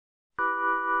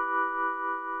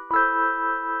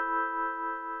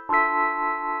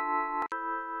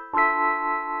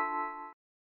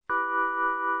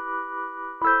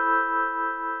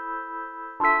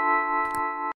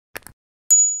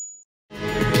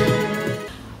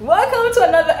to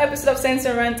another episode of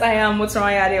Sense&Rants. I am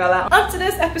Mutsumaya Adeola. On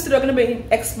today's episode, we're going to be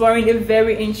exploring a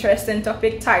very interesting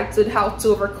topic titled How to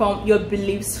Overcome Your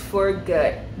Beliefs for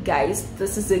Good. Guys,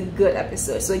 this is a good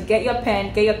episode, so get your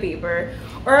pen, get your paper,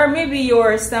 or maybe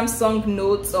your Samsung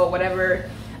notes or whatever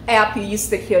app you use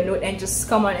to take your note, and just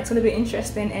come on. It's going to be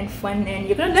interesting and fun, and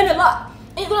you're going to learn a lot,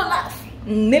 and you're going to laugh.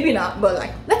 Maybe not, but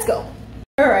like, let's go.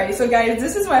 Alright, so guys,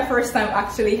 this is my first time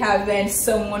actually having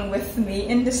someone with me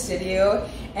in the studio,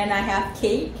 and I have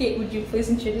Kate. Kate, would you please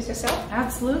introduce yourself?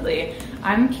 Absolutely.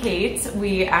 I'm Kate.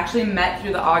 We actually met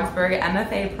through the Augsburg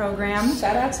MFA program.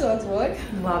 Shout out to Augsburg.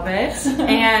 Love it.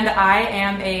 And I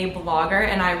am a blogger,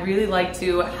 and I really like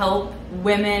to help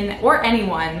women, or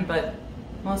anyone, but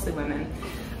mostly women,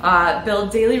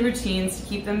 build daily routines to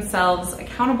keep themselves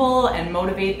accountable and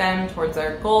motivate them towards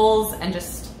their goals, and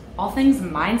just all things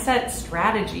mindset,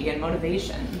 strategy, and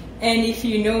motivation. And if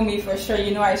you know me for sure,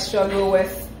 you know I struggle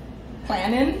with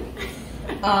planning.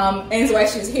 And that's why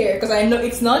she's here, because I know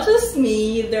it's not just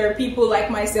me. There are people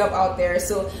like myself out there.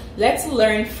 So let's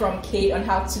learn from Kate on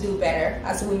how to do better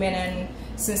as women and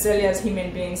sincerely as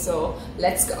human beings. So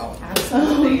let's go.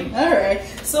 Absolutely. All right.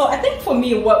 So I think for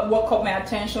me, what caught my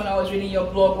attention when I was reading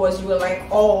your blog was you were like,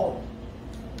 oh,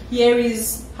 here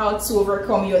is how to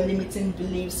overcome your limiting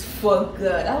beliefs for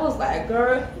good. I was like,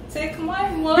 girl, take my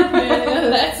money,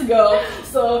 let's go.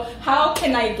 So how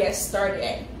can I get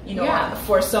started? You know,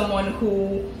 for someone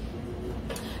who,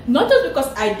 not just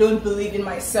because I don't believe in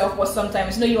myself, but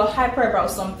sometimes, you know, you're hyper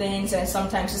about some things, and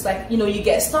sometimes it's like, you know, you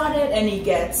get started and you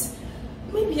get,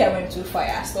 maybe I went too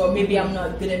fast, or maybe I'm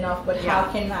not good enough, but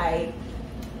how can I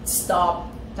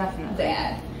stop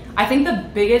that? I think the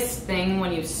biggest thing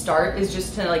when you start is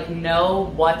just to like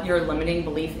know what your limiting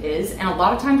belief is, and a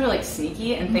lot of times they're like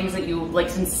sneaky and things that you like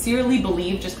sincerely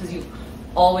believe just because you've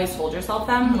always told yourself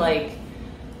them. Like,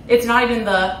 it's not even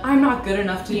the I'm not good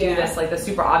enough to do this, like the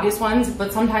super obvious ones,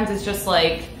 but sometimes it's just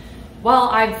like, well,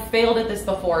 I've failed at this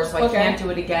before, so I can't do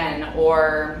it again.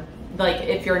 Or like,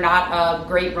 if you're not a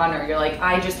great runner, you're like,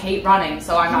 I just hate running,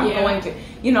 so I'm not going to.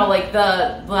 You know, like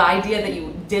the idea that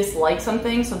you dislike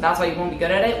something, so that's why you won't be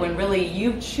good at it, when really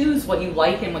you choose what you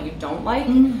like and what you don't like.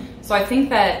 So I think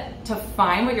that to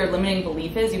find what your limiting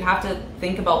belief is, you have to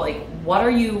think about like, what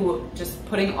are you just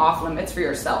putting off limits for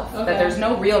yourself? That there's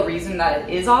no real reason that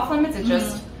it is off limits, it's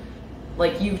just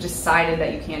like you've decided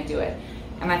that you can't do it.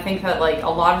 And I think that like a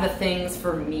lot of the things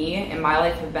for me in my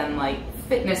life have been like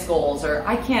fitness goals, or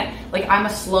I can't, like I'm a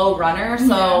slow runner,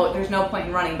 so there's no point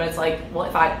in running, but it's like, well,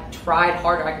 if I tried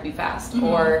harder, I could be fast.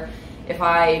 Or if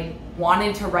I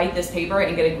wanted to write this paper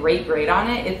and get a great grade on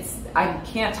it, I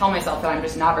can't tell myself that I'm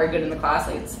just not very good in the class.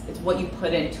 Like it's what you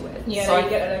put into it. Yeah, so you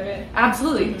get out of it.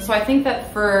 Absolutely. So I think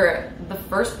that for the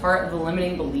first part of the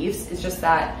limiting beliefs is just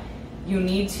that you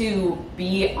need to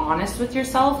be honest with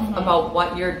yourself about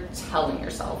what you're telling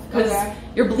yourself, because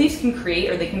your beliefs can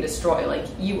create or they can destroy. Like,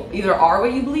 you either are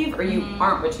what you believe or you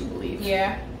aren't what you believe.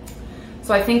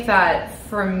 So I think that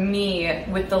for me,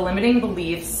 with the limiting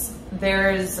beliefs,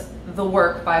 there's the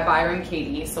work by Byron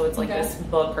Katie. So it's like this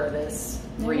book or this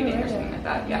reading or something like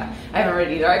that. I haven't read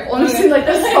it either. I've only seen like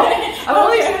this. I've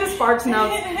only seen the Sparks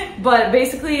notes. But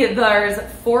basically, there's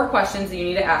 4 questions that you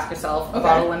need to ask yourself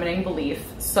about a limiting belief.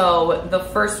 So the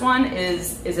first one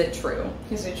is it true?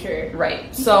 Is it true?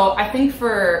 Right. So I think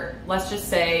for, let's just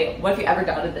say, what if you ever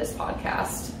doubted this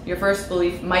podcast? Your first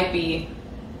belief might be,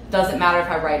 doesn't matter if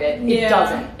I write it. It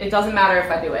doesn't. It doesn't matter if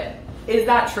I do it. Is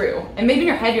that true? And maybe in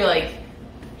your head you're like,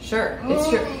 sure, it's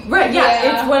true. Right,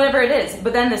 it's whatever it is.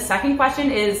 But then the second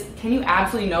question is, can you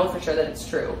absolutely know for sure that it's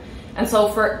true? And so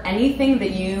for anything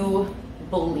that you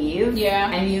believe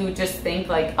and you just think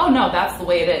like, oh no, that's the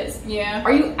way it is.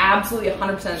 Are you absolutely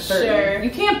 100% certain? You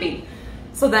can't be.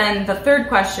 So then the third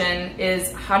question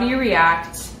is, how do you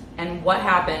react and what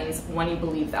happens when you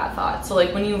believe that thought? So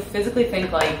like when you physically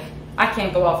think like, I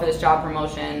can't go out for this job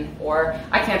promotion, or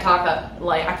I can't talk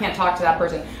to that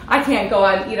person. I can't go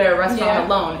out and eat at a restaurant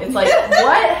alone. It's like,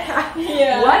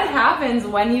 what happens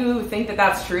when you think that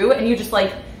that's true, and you just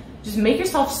make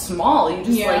yourself small. You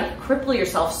just like cripple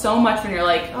yourself so much when you're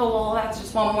like, oh well, that's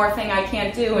just one more thing I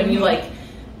can't do, and you like,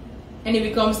 and it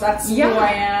becomes that's who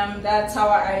I am. That's how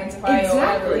I identify.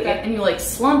 Exactly, and you like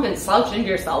slump and slouch into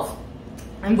yourself,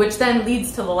 and which then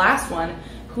leads to the last one.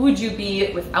 Who would you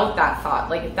be without that thought?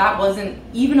 Like, if that wasn't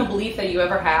even a belief that you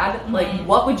ever had, like,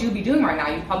 what would you be doing right now?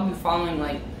 You'd probably be following,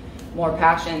 like, more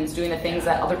passions, doing the things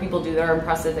that other people do that are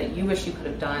impressive that you wish you could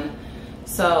have done.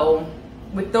 So,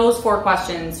 with those 4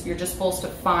 questions, you're just supposed to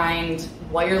find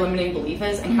what your limiting belief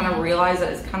is and kind of realize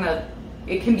that it's kind of,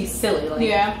 it can be silly.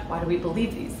 Like, why do we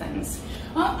believe these things?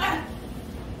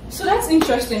 So that's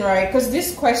interesting, right? Because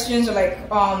these questions are like,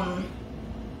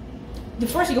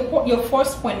 your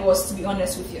first point was to be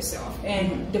honest with yourself,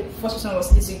 and the first question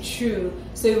was, is it true?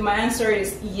 So if my answer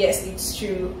is yes, it's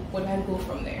true, what do I go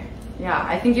from there? Yeah,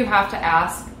 I think you have to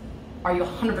ask, are you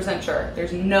 100% sure?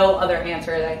 There's no other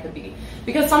answer that could be.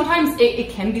 Because sometimes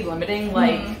it can be limiting,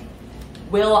 like,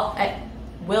 will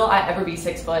I ever be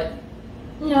 6 foot?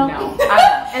 No.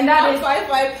 And that is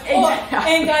 5'5". Oh,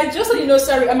 and guys, just so you know,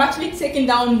 sorry, I'm actually taking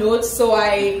down notes so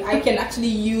I can actually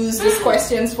use these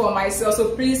questions for myself.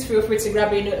 So please feel free to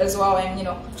grab a note as well and, you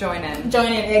know, join in.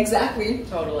 Exactly.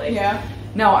 Totally. Yeah.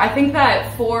 No, I think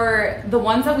that for the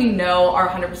ones that we know are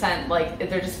 100%, like,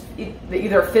 they're just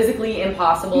either physically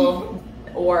impossible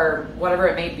or whatever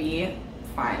it may be,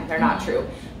 fine, they're not true.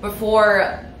 But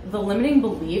for the limiting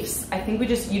beliefs, I think you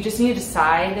just need to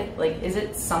decide, like, is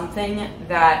it something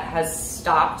that has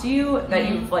stopped you that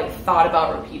you've like thought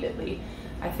about repeatedly?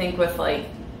 I think with like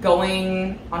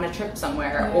going on a trip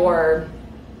somewhere or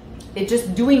it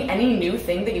just doing any new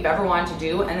thing that you've ever wanted to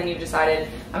do, and then you've decided,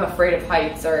 I'm afraid of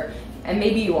heights, and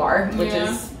maybe you are, which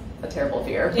is a terrible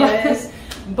fear. Yes.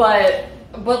 But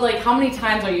like, how many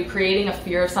times are you creating a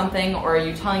fear of something, or are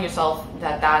you telling yourself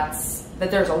that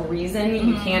there's a reason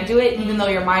you can't do it, even though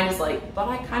your mind is like, but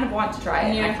I kind of want to try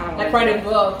it. I kind of want like write a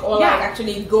book, or like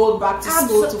actually go back to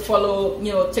school to follow,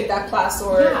 you know, take that class,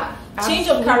 or change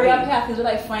of career path is what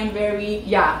I find very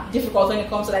difficult when it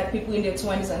comes to like people in their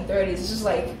 20s and 30s. It's just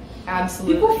like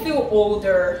people feel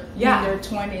older in their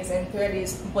 20s and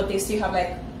 30s, but they still have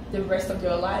like the rest of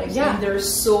their lives, and they're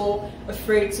so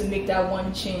afraid to make that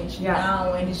one change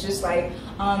now. And it's just like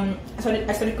I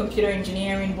studied computer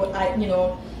engineering, but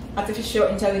artificial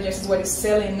intelligence is what is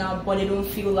selling now, but they don't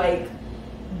feel like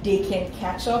they can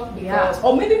catch up because,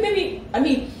 or maybe I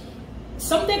mean,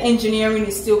 something engineering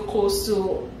is still close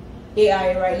to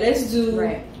AI, right? Let's do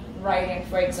writing,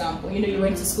 for example. You know, you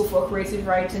went to school for creative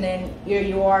writing, and here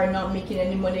you are not making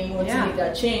any money. You want to make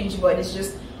that change, but it's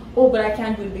just, oh, but I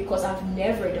can't do it because I've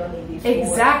never done it before.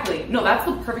 Exactly. No, that's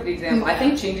the perfect example. I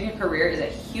think changing a career is a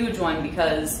huge one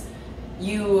because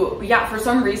for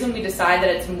some reason we decide that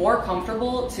it's more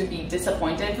comfortable to be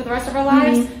disappointed for the rest of our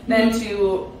lives than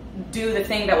to do the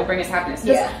thing that will bring us happiness.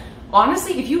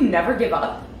 Honestly, if you never give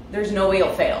up, there's no way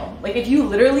you'll fail. Like, if you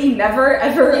literally never,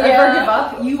 ever give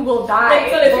up, you will die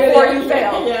before you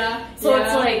fail. So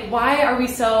it's like, why are we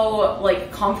so,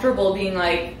 like, comfortable being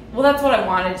like, well, that's what I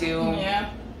want to do,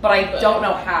 but I don't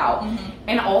know how.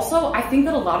 And also, I think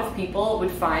that a lot of people would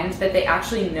find that they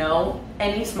actually know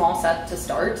any small step to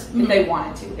start if they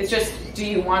wanted to. It's just, do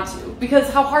you want to? Because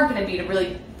how hard can it be to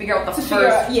really figure out the first part?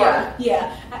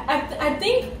 I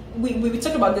think we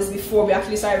talked about this before we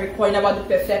actually started recording about the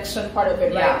perfection part of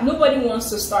it, right? Nobody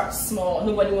wants to start small.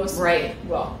 Nobody wants to,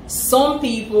 well, some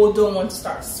people don't want to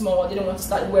start small. They don't want to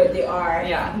start where they are,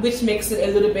 which makes it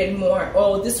a little bit more,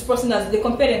 oh, this person they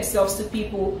compare themselves to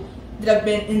people that have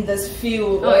been in this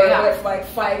field for like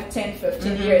 5, 10,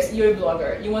 15 years. You're a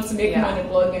blogger. You want to make money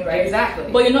blogging, right?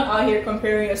 Exactly. But you're not out here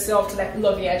comparing yourself to like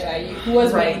Lovey Ajayi, who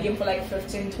has been in the game for like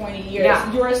 15, 20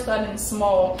 years. You're starting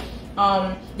small.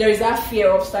 There is that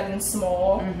fear of starting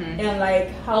small and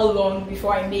like how long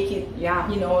before I make it,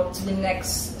 you know, to the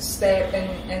next step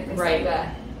and things like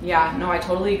that. Yeah, no, I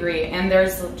totally agree. And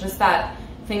there's just that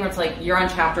thing where it's like, you're on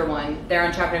chapter 1, they're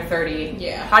on chapter 30.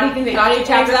 How do you think they got to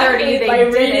chapter 30? They by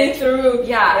reading through.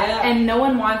 And no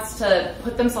one wants to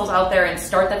put themselves out there and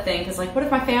start that thing because, like, what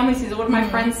if my family sees it? What if my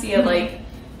friends see it? Like,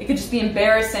 it could just be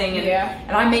embarrassing.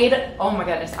 And I made, oh my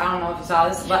goodness, I don't know if you saw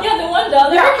this, but the $1.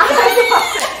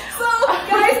 So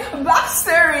guys,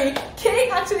 backstory. Kay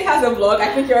actually has a blog.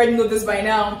 I think you already know this by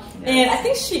now. And I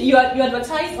think you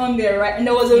advertised on there, right? And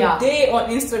there was a day on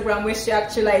Instagram where she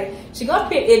actually she got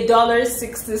paid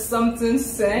 $1.60 something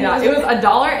cents. Yeah, it was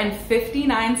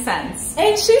 $1.59.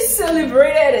 And she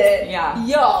celebrated it.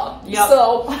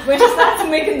 So when she started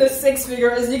making the 6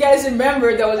 figures, you guys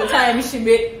remember there was a time she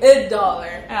made $1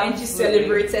 and she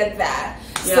celebrated that.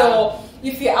 So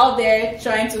if you're out there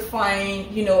trying to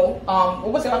find, you know,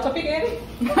 what was our topic again?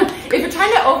 If you're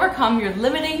trying to overcome your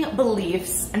limiting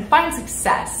beliefs and find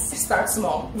success, start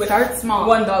small. Start small.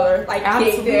 $1, like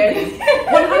Kate did.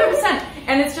 100%.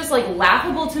 And it's just like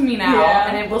laughable to me now,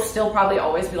 and it will still probably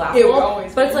always be laughable. It will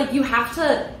always but it's like you have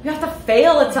to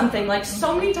fail at something like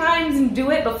so many times and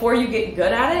do it before you get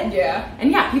good at it.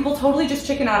 And people totally just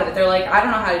chicken out of it. They're like, I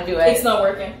don't know how to do it. It's not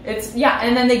working.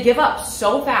 And then they give up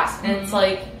so fast, and it's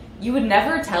like, you would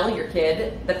never tell your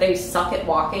kid that they suck at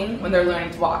walking when they're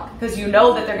learning to walk because you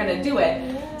know that they're going to do it.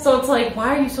 So it's like,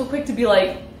 why are you so quick to be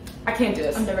like, I can't do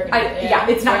this. I'm never going to do it.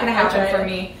 It's not going to happen for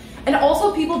me. And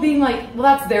also people being like, well,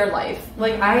 that's their life.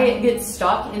 Like, I get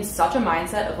stuck in such a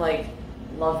mindset of like,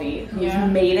 Lovey, who's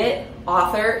made it,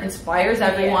 author, inspires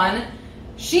everyone.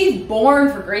 she's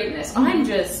born for greatness. I'm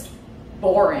just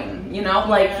boring, you know,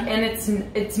 like, and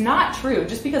it's not true.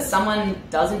 Just because someone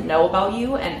doesn't know about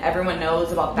you and everyone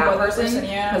knows about that person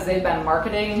because they've been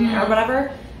marketing or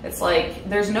whatever, it's like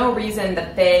there's no reason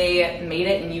that they made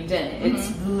it and you didn't.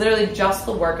 It's literally just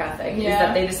the work ethic. Is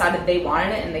that they decided they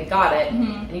wanted it and they got it,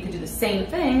 and you could do the same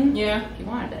thing if you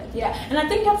wanted it. And I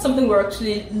think that's something we're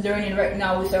actually learning right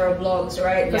now with our blogs,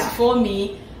 right? Because for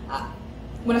me,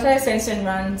 when I started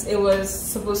Sense&Rants, it was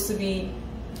supposed to be,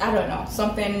 I don't know,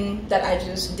 something that I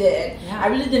just did. I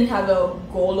really didn't have a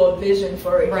goal or vision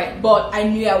for it, but I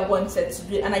knew I wanted to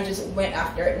do it, and I just went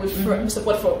after it with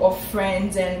support of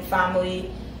friends and family.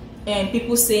 And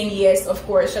people saying yes, of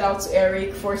course. Shout out to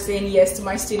Eric for saying yes to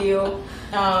my studio.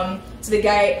 To the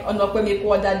guy on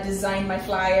Okwemeko that designed my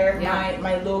flyer,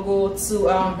 my logo. To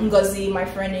Ngozi, my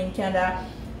friend in Canada.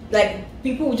 Like,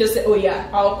 people would just say, "Oh yeah,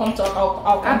 I'll come talk.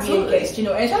 I'll come be a guest," you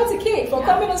know. And shout out to Kate for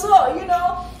coming as well, you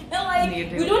know. And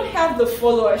like, we don't have the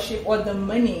followership or the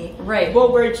money,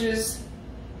 but we're just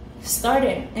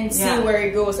starting and see where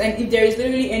it goes. And if there is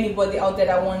literally anybody out there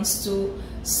that wants to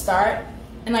start,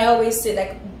 and I always say,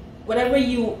 like, whatever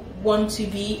you want to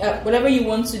be, whatever you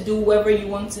want to do, wherever you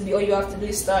want to be, all you have to do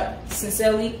is start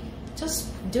sincerely. Just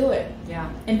do it,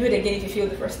 and do it again if you feel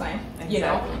the first time, you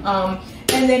know.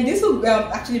 And then this will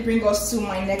actually bring us to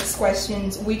my next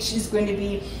questions, which is going to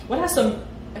be, what are some,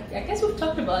 I guess we've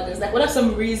talked about this, like, what are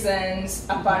some reasons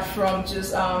apart from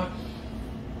just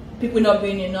people not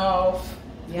being enough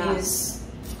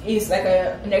is like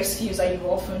an excuse that you've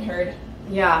often heard?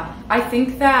 I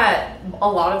think that a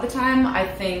lot of the time, I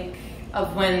think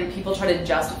of when people try to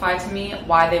justify to me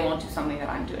why they won't do something that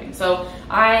I'm doing. So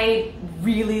I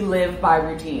really live by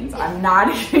routines. I'm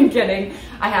not even kidding.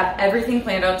 I have everything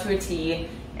planned out to a T,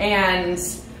 and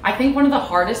I think one of the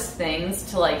hardest things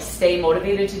to like stay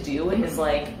motivated to do is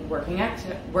like working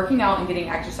out and getting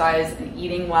exercise and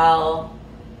eating well,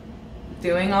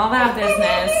 doing all that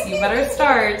business. You better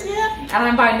start. And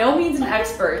I'm by no means an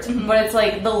expert, but it's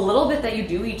like the little bit that you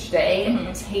do each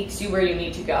day takes you where you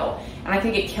need to go. And I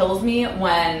think it kills me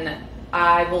when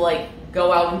I will like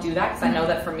go out and do that, because I know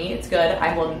that for me it's good.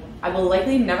 I will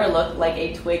likely never look like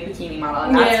a twig bikini model,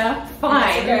 and that's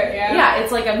fine. That's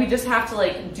it's like we just have to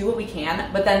like do what we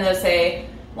can. But then they'll say,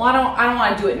 well, I don't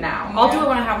want to do it now. I'll do it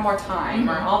when I have more time,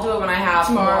 or I'll do it when I have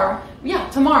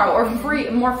tomorrow, or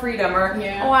more freedom, or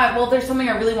well, there's something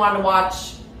I really wanted to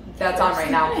watch that's on right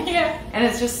now. And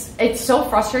it's so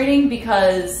frustrating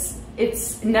because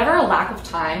it's never a lack of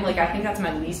time. Like, I think that's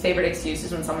my least favorite excuse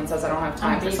is when someone says I don't have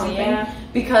time for something,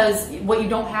 because what you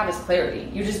don't have is clarity.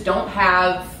 You just don't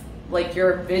have like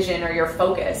your vision or your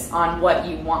focus on what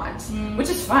you want, which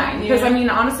is fine, because I mean,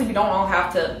 honestly, we don't all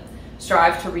have to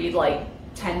strive to read like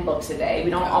 10 books a day. We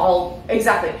don't all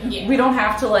we don't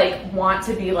have to like want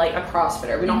to be like a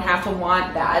CrossFitter. We don't have to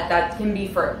want that can be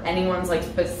for anyone's like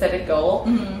specific goal.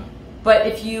 But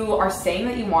if you are saying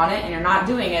that you want it and you're not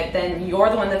doing it, then you're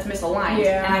the one that's misaligned.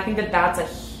 And I think that that's a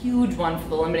huge one for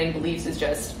the limiting beliefs, is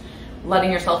just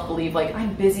letting yourself believe like,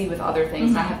 I'm busy with other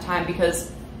things and I have time.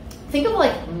 Because think of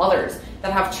like mothers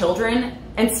that have children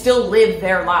and still live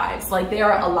their lives. Like, they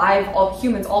are alive, all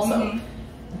humans also.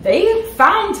 They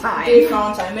found time.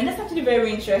 And that's actually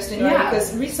very interesting, right?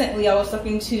 Because recently I was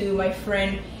talking to my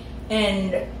friend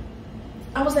and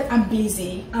I was like, I'm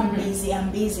busy.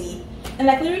 And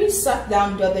like, literally sat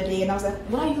down the other day and I was like,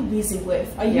 what are you busy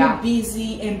with? Are you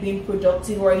busy and being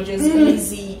productive, or are you just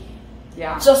busy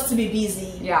just to be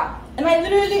busy? And I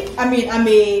literally, I mean, I'm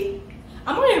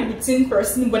not a routine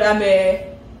person, but I'm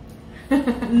a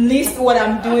list what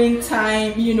I'm doing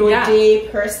time, you know, day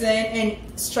person, and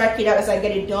strike it out as I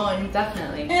get it done.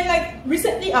 Definitely. And like,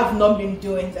 recently I've not been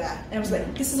doing that, and I was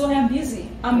like, this is why I'm busy.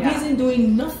 I'm busy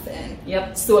doing nothing.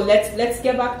 So let's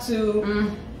get back to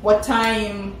what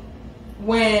time,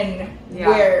 when,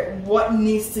 where, what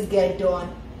needs to get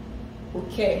done.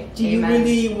 Okay, do you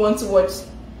really want to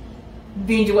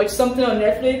binge watch something on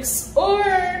Netflix,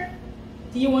 or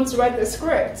do you want to write the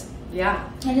script?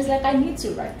 And it's like, I need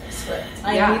to write the script.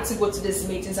 I need to go to these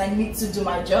meetings. I need to do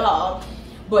my job.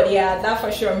 But that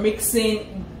for sure,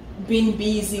 mixing being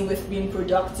busy with being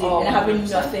productive and having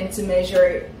nothing to measure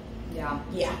it.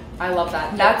 I love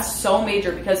that. That's so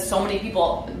major, because so many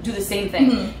people do the same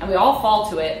thing and we all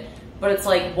fall to it. But it's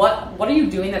like, what are you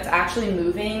doing that's actually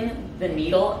moving the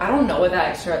needle? I don't know what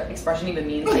that expression even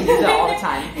means. I use it all the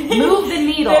time. Move the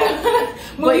needle.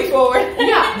 Moving forward.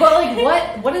 But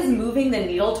like, what is moving the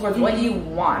needle towards what you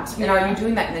want? And are you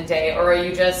doing that in a day, or are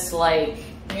you just like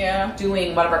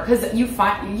doing whatever. Because you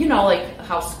find, you know, like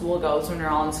how school goes when you're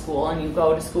all in school, and you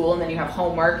go to school and then you have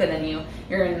homework, and then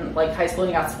you're in like high school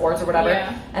and you got sports or whatever.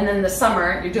 And then the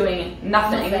summer you're doing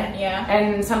nothing.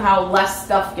 And somehow less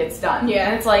stuff gets done.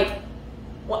 And it's like,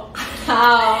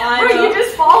 how? You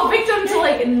just fall victim to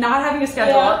like not having a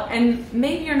schedule, and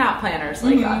maybe you're not planners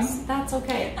like us. That's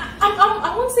okay.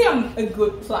 I won't say I'm a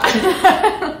good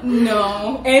planner.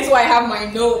 No, and so I have my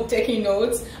taking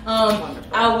notes.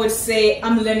 I would say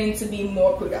I'm learning to be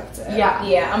more productive.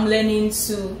 I'm learning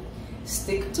to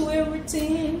stick to a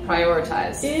routine,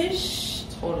 prioritize ish.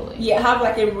 Totally. Have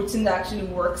like a routine that actually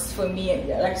works for me, and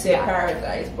like say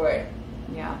prioritize. But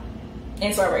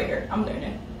and so right here, I'm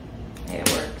learning. It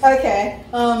works. Okay.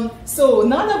 So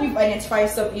now that we've identified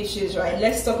some issues, right?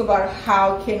 Let's talk about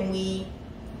how can we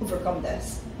overcome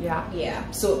this.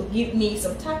 So give me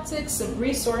some tactics, some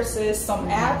resources, some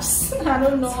apps. I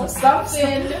don't know,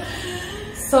 something.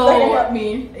 So that can help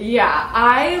me.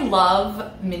 I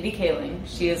love Mindy Kaling.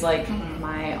 She is like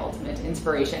my ultimate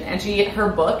inspiration, and her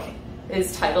book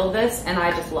is titled this, and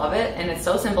I just love it. And it's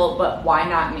so simple, but why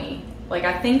not me? Like,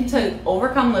 I think to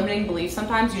overcome limiting beliefs,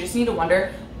 sometimes you just need to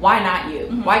wonder, why not you?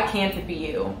 Why can't it be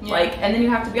you? Like, and then you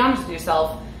have to be honest with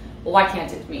yourself. Well, why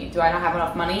can't it be me? Do I not have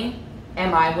enough money?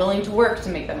 Am I willing to work to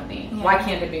make that money? Why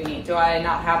can't it be me? Do I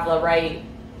not have the right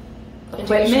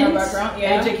equipment,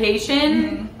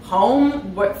 education,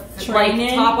 home,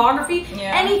 training, like topography,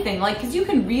 anything? Like, because you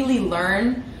can really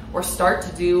learn or start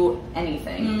to do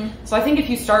anything. So I think if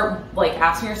you start like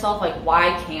asking yourself, like,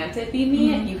 why can't it be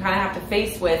me? You kind of have to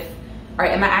face with, all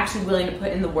right, am I actually willing to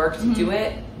put in the work to do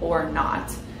it or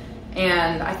not?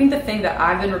 And I think the thing that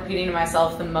I've been repeating to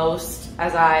myself the most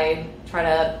as I try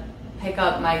to pick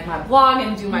up my blog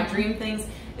and do my dream things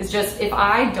is just, if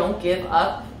I don't give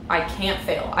up, I can't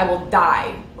fail. I will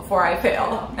die before I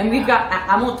fail. And we've got,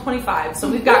 I'm only 25,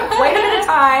 so we've got quite a bit of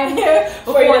time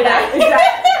before that.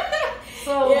 Exactly.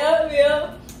 So,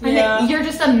 you're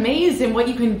just amazed in what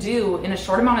you can do in a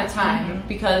short amount of time,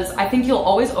 because I think you'll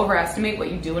always overestimate what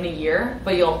you do in a year,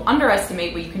 but you'll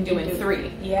underestimate what you can do in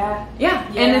 3.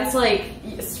 And it's like,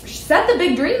 set the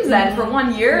big dreams then for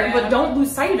 1 year, but don't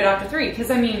lose sight of it after 3.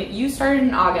 Because I mean, you started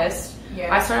in August.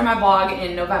 I started my blog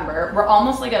in November. We're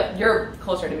almost like you're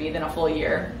closer to me than a full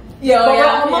year. But we're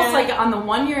almost like on the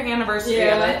 1 year anniversary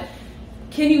of it.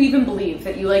 Can you even believe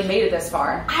that you like made it this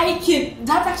far? I can.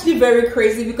 That's actually very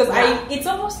crazy, because it's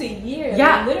almost a year.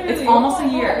 Literally, it's almost a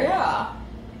year.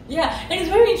 And it's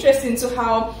very interesting to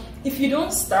how, if you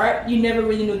don't start, you never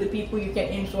really know the people you can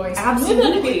influence.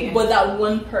 Absolutely. But that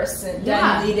one person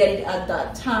that needed it at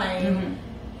that time.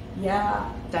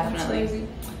 Definitely. That's crazy.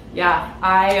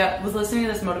 I was listening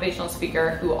to this motivational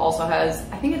speaker who also has,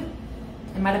 I think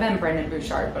it might have been Brendon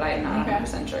Burchard, but I am not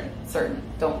 100% certain.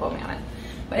 Don't quote me on it.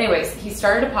 But anyways, he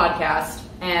started a podcast,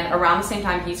 and around the same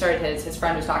time he started his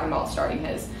friend was talking about starting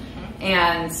his.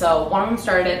 And so one of them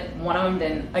started it, one of them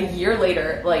didn't. A year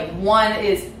later, like, one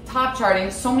is top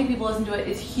charting, so many people listen to it,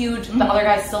 it's huge, the other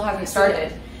guy still hasn't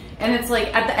started. And it's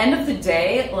like, at the end of the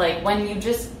day, like, when you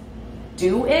just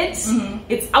do it,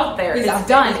 it's out there, it's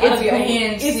done,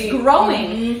 it's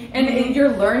growing, and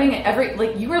you're learning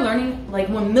you are learning like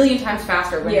 1 million times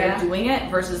faster when you're doing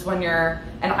it versus when you're,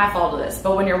 and I follow this,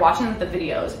 but when you're watching the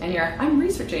videos and I'm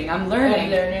researching, I'm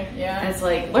learning, and it's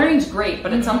like, learning's great,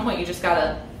 but at some point you just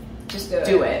gotta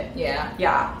do it.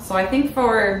 So I think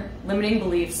for limiting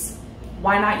beliefs,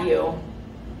 why not you?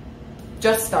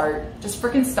 Just start, just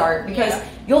freaking start, because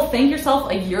you'll thank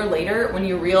yourself a year later when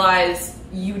you realize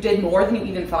you did more than you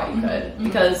even thought you could.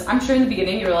 Because I'm sure in the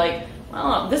beginning you were like,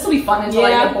 well, this will be fun until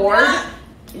I get bored.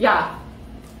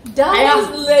 That was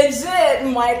legit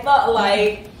my thought,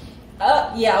 like,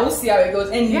 we'll see how it goes.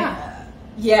 And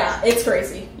it's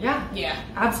crazy.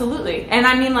 Absolutely. And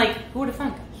I mean, like, who would have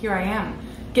thunk? Here I am,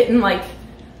 getting like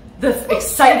the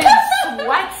excited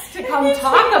sweats to come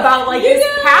talk about like this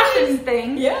passion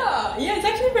thing. It's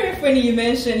actually very funny you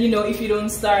mentioned, if you don't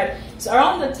start. So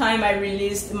around the time I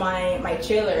released my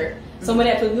trailer, somebody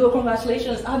had told me,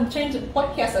 congratulations, I'm trying to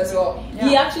podcast as well.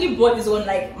 He actually bought his own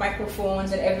like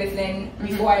microphones and everything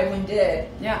before I even did.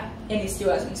 And he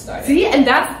still hasn't started. See, and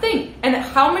that's the thing. And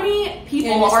how many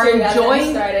people are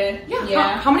enjoying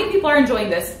how many people are enjoying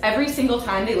this every single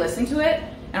time they listen to it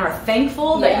and are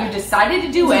thankful that you decided to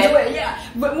do it.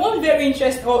 But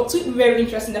two very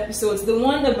interesting episodes. The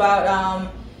one about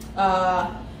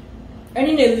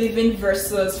earning a living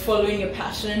versus following your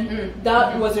passion.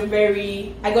 That was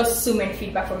I got so many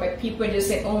feedback from like people and just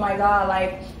saying, oh my god,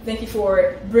 like thank you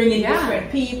for bringing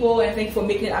different people and thank you for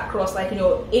making it across like, you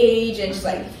know, age, and just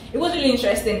like it was really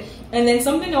interesting. And then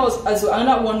something else as well,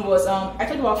 another one was I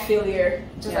talked about failure,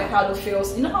 just like how it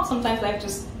feels. You know how sometimes life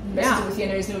just messes with you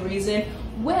and there is no reason.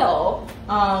 Well,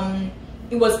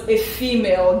 it was a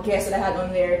female guest that I had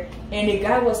on there, and the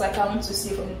guy was like, I want to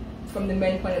see from the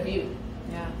men point of view.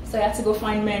 Yeah. So I had to go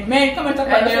find men. Men, come and talk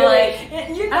about it. They're like,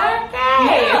 okay. Yeah,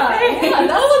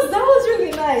 that was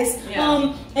really nice.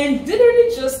 Yeah. And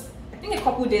literally just, I think a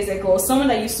couple days ago, someone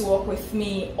that used to work with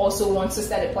me also wants to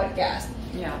start a podcast.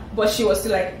 Yeah. But she was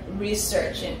still like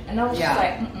researching, and I was just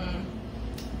like,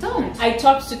 don't. I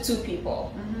talked to 2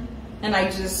 people, and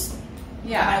I just.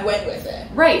 Yeah, I went with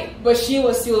it. Right. But she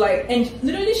was still like, and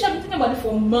literally she had been thinking about it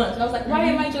for months. I was like, why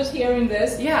am I just hearing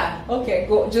this? Yeah. Okay,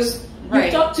 go. Just, you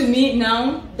talk to me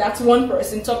now, that's one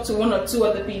person. Talk to 1 or 2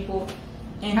 other people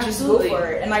and just go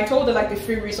for it. And I told her like the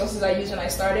free resources I used when I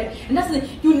started. And that's the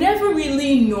thing, you never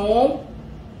really know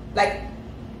like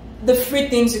the free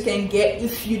things you can get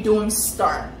if you don't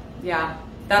start. Yeah,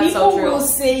 that's so true. People will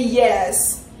say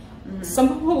yes. Some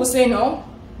people will say no.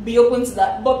 Be open to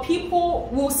that, but people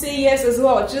will say yes as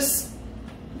well. Just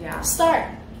start.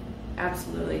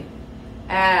 Absolutely.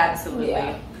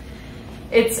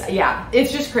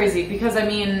 It's just crazy because I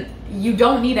mean, you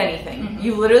don't need anything.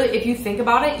 You literally, if you think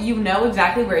about it, you know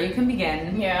exactly where you can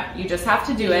begin. Yeah, you just have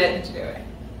to do it.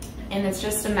 And it's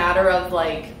just a matter of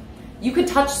like, you could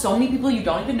touch so many people you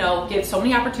don't even know, give so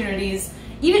many opportunities.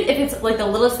 Even if it's like the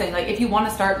littlest thing, like if you want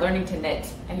to start learning to knit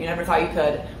and you never thought you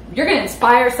could, you're going to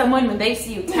inspire someone when they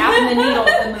see you tapping the needle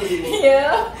in the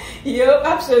movie. Yep,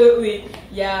 absolutely.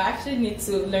 Yeah, I actually need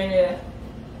to learn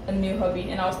a new hobby,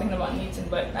 and I was thinking about knitting,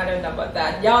 but I don't know about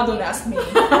that. Y'all don't ask me.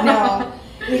 No,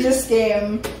 we just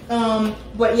scam.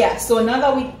 But yeah, so now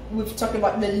that we've talked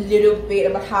about the little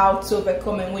bit about how to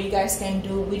overcome and what you guys can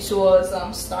do, which was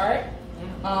start,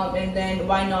 and then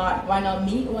why not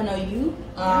me? Why not you?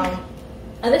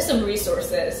 And there's some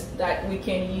resources that we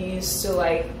can use to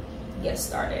like get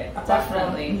started apart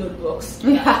from notebooks.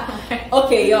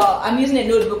 Okay, y'all, I'm using a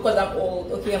notebook because I'm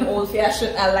old. Okay, I'm old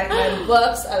fashioned. I like my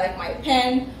books, I like my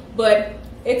pen, but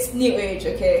it's new age.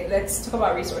 Okay, let's talk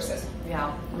about resources.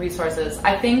 Yeah, resources.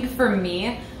 I think for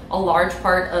me, a large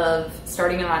part of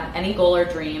starting on any goal or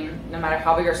dream, no matter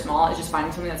how big or small, is just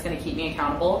finding something that's going to keep me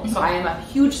accountable. So I am a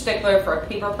huge stickler for a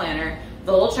paper planner.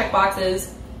 The little check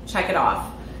boxes, check it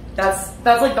off. That's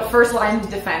like the first line of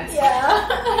defense.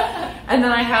 Yeah. And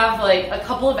then I have like a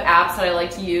couple of apps that I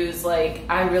like to use. Like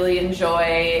I really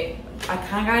enjoy, I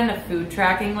kind of got into food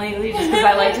tracking lately just because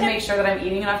I like to make sure that I'm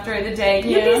eating enough during the day.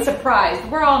 You'd be surprised.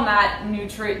 We're all not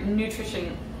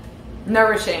nourishing.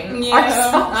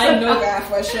 Yeah, I know that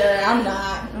for sure. I'm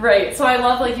not. Right. So I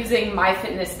love like using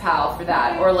MyFitnessPal for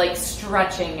that, or like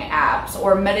stretching apps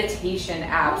or meditation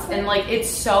apps. And like it's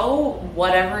so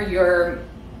whatever you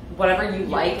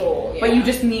like, but you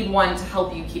just need one to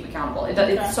help you keep accountable. It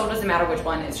so doesn't matter which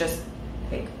one, it's just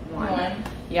pick one.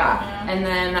 Yeah. And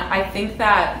then I think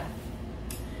that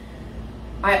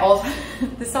I also,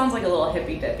 this sounds like a little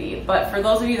hippy dippy, but for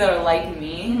those of you that are like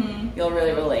me, you'll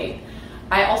really relate.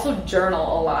 I also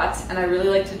journal a lot, and I really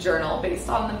like to journal based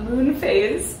on the moon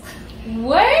phase.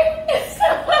 What?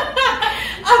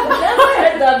 I've never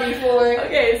heard that before.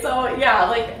 Okay, so yeah,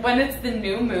 like when it's the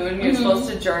new moon, you're supposed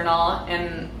to journal,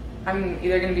 and I'm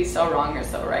either going to be so wrong or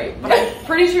so right, but I'm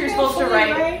pretty sure you're supposed to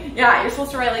write, you're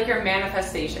supposed to write like your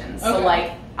manifestations. So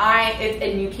like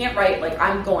and you can't write like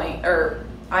I'm going, or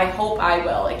I hope I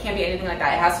will. It can't be anything like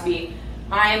that. It has to be,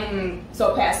 I'm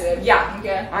so passive. Yeah.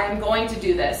 Okay. I'm going to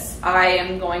do this. I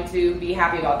am going to be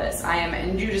happy about this.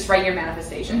 And you just write your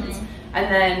manifestations.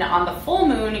 And then on the full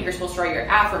moon, you're supposed to write your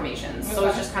affirmations. So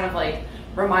it's just kind of like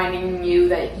reminding you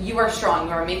that you are strong.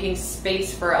 You are making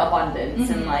space for abundance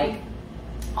and like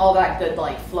all that good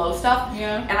like flow stuff.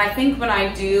 Yeah. And I think when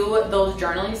I do those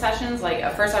journaling sessions, like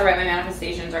at first I write my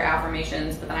manifestations or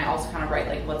affirmations, but then I also kind of write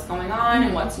like what's going on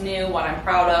and what's new, what I'm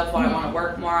proud of, what I want to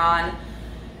work more on.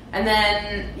 And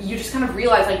then you just kind of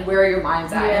realize like where your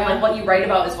mind's at, and like what you write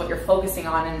about is what you're focusing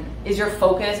on, and is your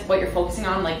focus, what you're focusing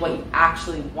on, like what you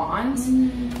actually want.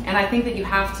 And I think that you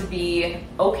have to be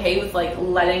okay with like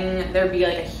letting there be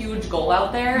like a huge goal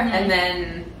out there and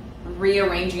then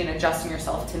rearranging and adjusting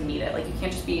yourself to meet it. Like you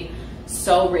can't just be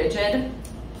so rigid.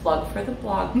 Plug for the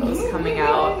blog post coming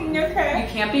out. Okay. You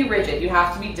can't be rigid. You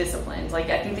have to be disciplined. Like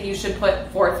I think that you should put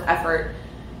forth effort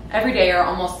every day, or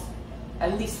almost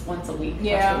at least once a week.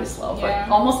 Yeah. That's really slow, Yeah.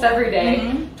 but almost every day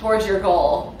Mm-hmm. towards your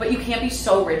goal. But you can't be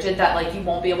so rigid that like you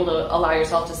won't be able to allow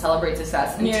yourself to celebrate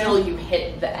success until you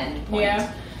hit the end point.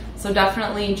 Yeah. So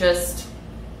definitely just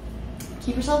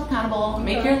keep yourself accountable,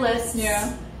 make your lists,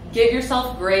 give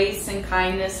yourself grace and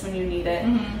kindness when you need it,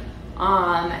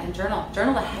 and journal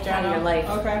the heck out of your life.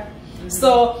 Okay.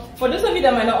 So for those of you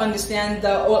that might not understand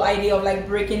the whole idea of like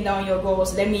breaking down your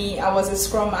goals, I was a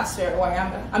Scrum Master, or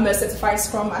I'm a certified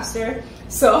Scrum Master,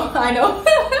 so I know.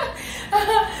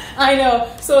 I know.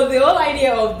 So the whole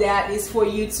idea of that is for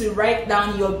you to write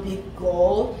down your big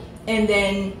goal, and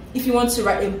then if you want to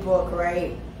write a book,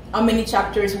 right? How many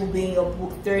chapters will be in your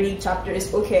book? 30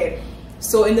 chapters. Okay.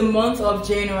 So in the month of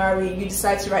January, you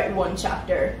decide to write one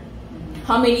chapter.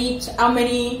 How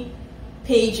many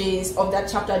pages of that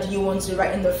chapter do you want to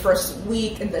write in the first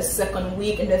week, in the second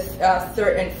week, in the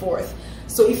third and fourth?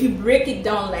 So if you break it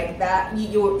down like that,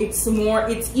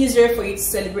 it's easier for you to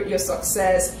celebrate your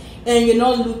success, and you're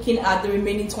not looking at the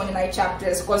remaining 29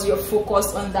 chapters because you're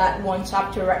focused on that one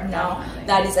chapter right now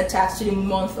that is attached to the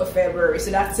month of February.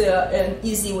 So that's an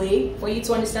easy way for you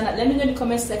to understand that. Let me know in the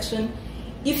comment section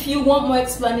if you want more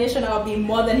explanation. I'll be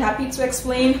more than happy to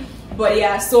explain. But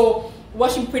yeah, so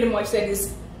what you pretty much said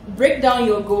is break down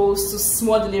your goals to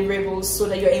small deliverables so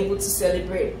that you're able to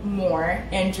celebrate more,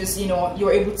 and just,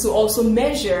 you're able to also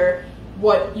measure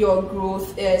what your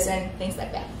growth is and things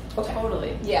like that. Okay.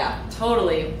 Totally. Yeah.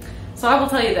 Totally. So I will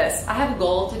tell you this. I have a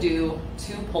goal to do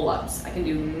 2 pull-ups. I can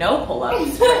do no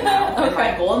pull-ups right now. Okay. And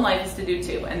my goal in life is to do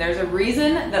 2. And there's a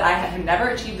reason that I have never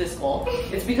achieved this goal.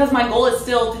 It's because my goal is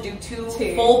still to do 2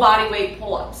 full body weight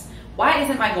pull-ups. Why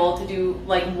isn't my goal to do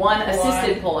like 1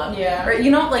 assisted pull-up? Yeah.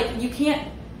 Or, like you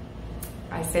can't,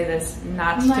 I say this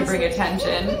not to bring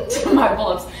attention to my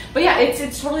pull-ups, but yeah,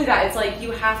 it's totally that. It's like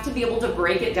you have to be able to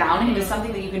break it down into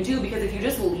something that you can do, because if you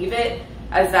just leave it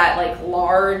as that like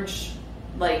large,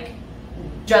 like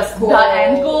just the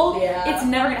end goal, it's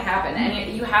never gonna happen.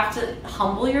 And you have to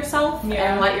humble yourself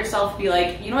and let yourself be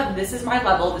like, you know what, this is my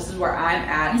level, this is where I'm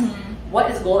at.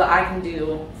 What is a goal that I can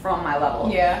do from my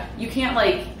level? Yeah. You can't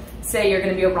like say you're going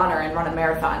to be a runner and run a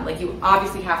marathon. Like, you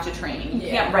obviously have to train. You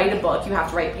can't write a book. You have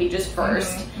to write pages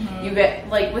first. You get,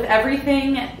 like, with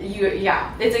everything,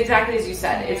 it's exactly as you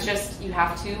said. It's just, you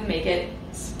have to make it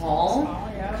small,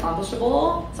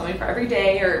 accomplishable, something for every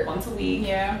day or once a week,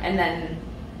 and then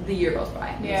the year goes by.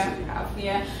 And you see what you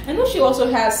have. I know she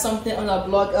also has something on her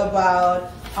blog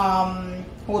about,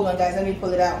 hold on guys, let me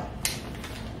pull it out.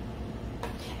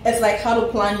 It's like how to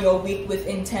plan your week with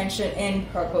intention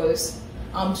and purpose.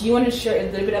 Do you want to share a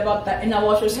little bit about that? And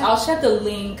I'll share the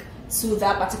link to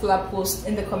that particular post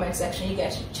in the comment section. You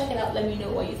guys should check it out. Let me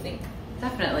know what you think.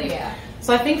 Definitely. Yeah.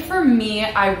 So I think for me,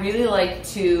 I really like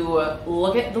to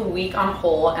look at the week on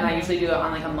whole, and I usually do it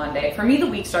on like a Monday. For me, the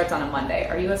week starts on a Monday.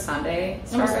 Are you a Sunday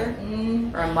starter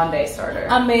or a Monday starter?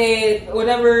 I'm a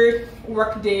whatever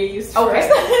work days.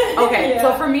 Okay. Okay.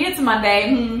 So for me, it's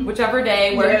Monday. Whichever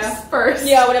day works first.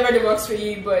 Yeah, whatever day works for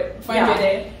you, but find your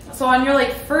day. So on your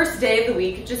like first day of the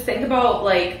week, just think about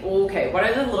like, okay, what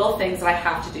are the little things that I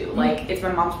have to do? Like, it's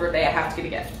my mom's birthday, I have to get a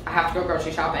gift. I have to go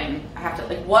grocery shopping. I have to,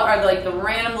 like, what are like the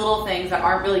random little things that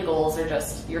aren't really goals, they're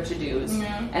just your to-dos,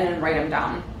 and then write them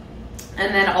down.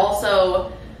 And then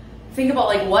also think about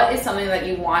like, what is something that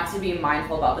you want to be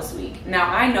mindful about this week?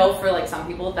 Now, I know for like some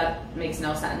people that makes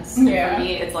no sense. For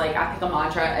me, it's like I pick a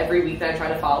mantra every week that I try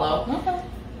to follow.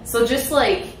 So just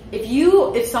like,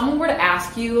 if someone were to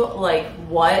ask you like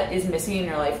what is missing in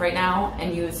your life right now,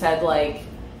 and you said like,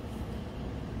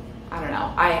 I don't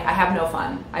know, I have no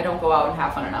fun, I don't go out and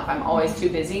have fun enough, I'm always too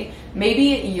busy,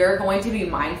 maybe you're going to be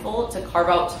mindful to carve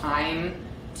out time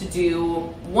to do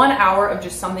 1 hour of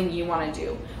just something you want to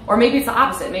do. Or maybe it's the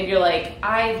opposite. Maybe you're like,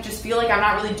 I just feel like I'm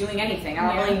not really doing anything,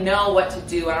 I don't really know what to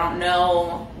do, I don't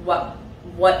know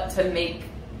what to make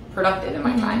productive in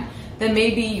my time. Then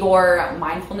maybe your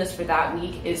mindfulness for that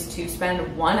week is to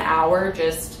spend 1 hour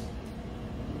just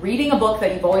reading a book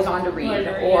that you've always wanted to read,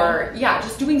 or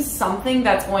just doing something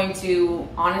that's going to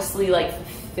honestly like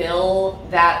fulfill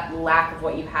that lack of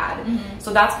what you had.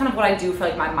 So that's kind of what I do for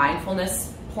like my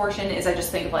mindfulness portion, is I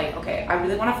just think of like, okay, I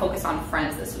really want to focus on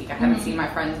friends this week. I haven't seen my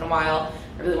friends in a while.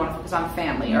 I really want to focus on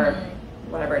family or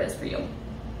whatever it is for you.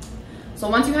 So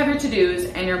once you have your to-dos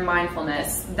and your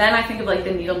mindfulness, then I think of like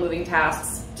the needle moving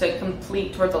tasks to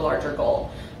complete towards a larger goal.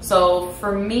 So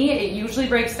for me, it usually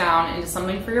breaks down into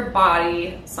something for your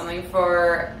body, something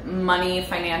for money,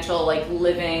 financial, like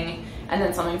living, and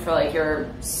then something for like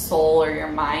your soul or your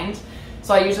mind.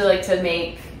 So I usually like to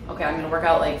make, okay, I'm gonna work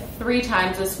out like 3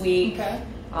 times this week.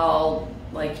 I'll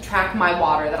like track my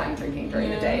water that I'm drinking during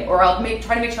the day, or I'll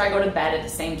try to make sure I go to bed at the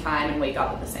same time and wake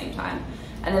up at the same time.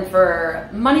 And then for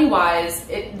money wise,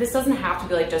 this doesn't have to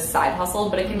be like just side hustle,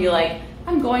 but it can be like,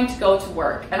 I'm going to go to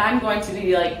work and I'm going to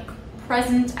be like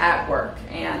present at work,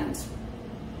 and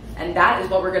that is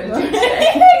what we're going to do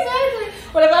today. Exactly.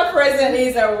 Whatever present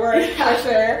is at work, for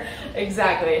sure.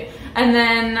 Exactly. And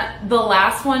then the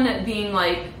last one being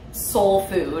like soul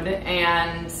food,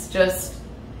 and just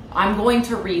I'm going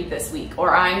to read this week,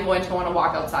 or I'm going to go on a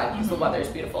walk outside because the weather is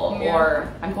beautiful, or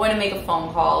I'm going to make a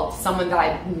phone call to someone that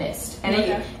I missed. And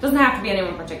it doesn't have to be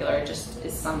anyone in particular, it just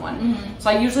is someone. So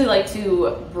I usually like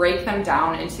to break them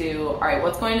down into, all right,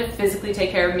 what's going to physically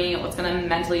take care of me, what's going to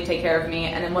mentally take care of me,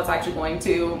 and then what's actually going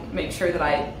to make sure that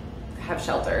I have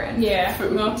shelter and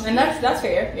food. No, and that's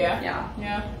fair.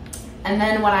 Yeah. And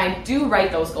then when I do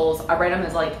write those goals, I write them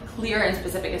as like clear and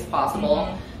specific as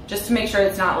possible, just to make sure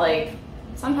it's not like,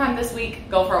 sometime this week,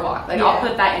 go for a walk. Like I'll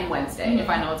put that in Wednesday if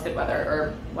I know it's good weather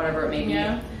or whatever it may be.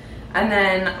 And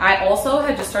then I also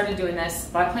had just started doing this,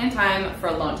 but I plan time for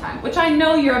alone time, which I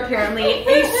know you're apparently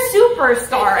a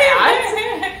superstar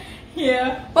at.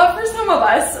 But for some of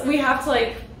us, we have to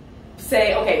like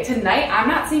say, okay, tonight I'm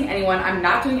not seeing anyone, I'm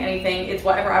not doing anything, it's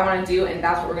whatever I want to do, and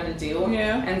that's what we're going to do.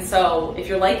 And so if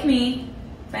you're like me,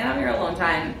 plan out your alone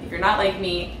time. If you're not like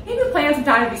me, maybe plan some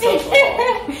time to be social.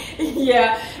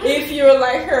 If you're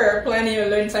like her, planning your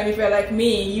alone time. If you're like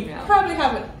me, you probably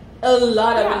have a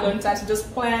lot of alone time. So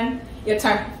just plan your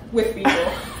time with people.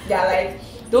 Like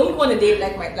don't go on a date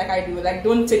like I do. Like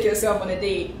don't take yourself on a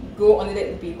date. Go on a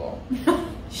date with people.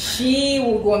 She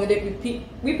will go on a date with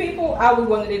people. I will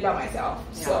go on a date by myself.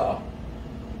 So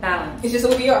balance. It's just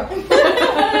who we are.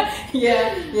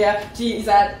 Gee, do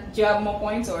you have more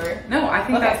points or? No, I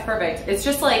think that's perfect. It's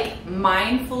just like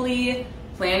mindfully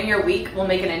planning your week will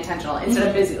make it intentional instead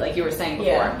of busy, like you were saying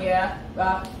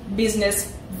before.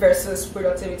 Business versus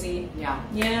productivity.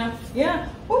 Yeah.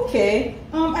 Okay.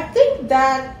 I think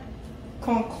that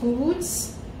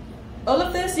concludes all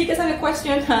of this. You guys have a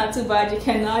question? Too bad you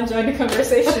cannot join the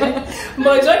conversation.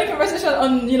 But join the conversation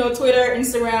on Twitter,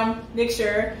 Instagram. Make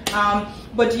sure.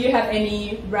 But do you have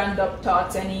any random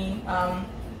thoughts? Any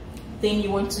thing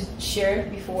you want to share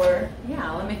before?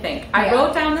 Yeah, let me think. I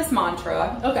wrote down this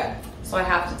mantra. Okay. So I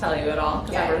have to tell you it all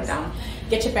because I wrote it down.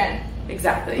 Get your pen.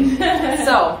 Exactly.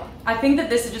 So I think that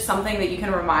this is just something that you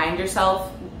can remind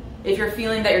yourself if you're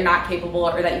feeling that you're not capable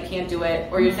or that you can't do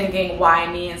it, or you're thinking why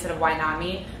me instead of why not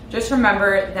me. Just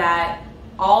remember that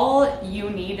all you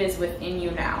need is within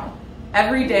you now.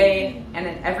 Every day and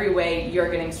in every way, you're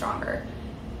getting stronger.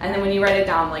 And then when you write it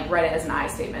down, like write it as an I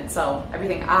statement. So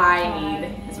everything I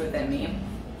need is within me.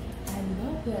 I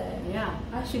love it. Yeah.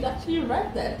 I should actually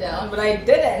write that down, but I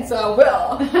didn't, so I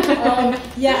will.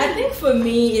 I think for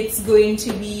me, it's going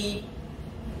to be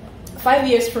 5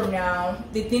 years from now,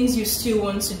 the things you still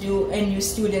want to do and you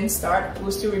still didn't start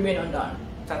will still remain undone.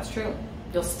 That's true.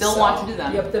 You'll still want to do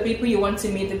them. Yep, the people you want to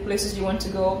meet, the places you want to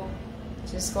go,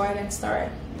 just go ahead and start.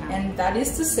 And that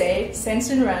is to say, Sense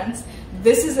and Rants.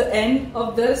 This is the end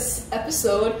of this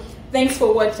episode. Thanks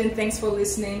for watching. Thanks for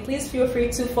listening. Please feel free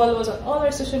to follow us on all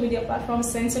our social media platforms,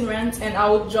 Sense and Rants, and I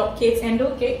will drop Kate's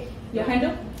handle. Kate, your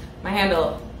handle? My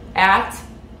handle, at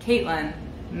Caitlin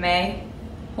May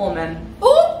Holman.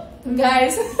 Oh,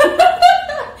 guys.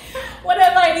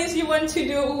 Whatever it is you want to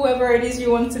do, whoever it is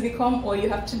you want to become, all you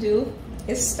have to do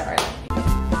is start.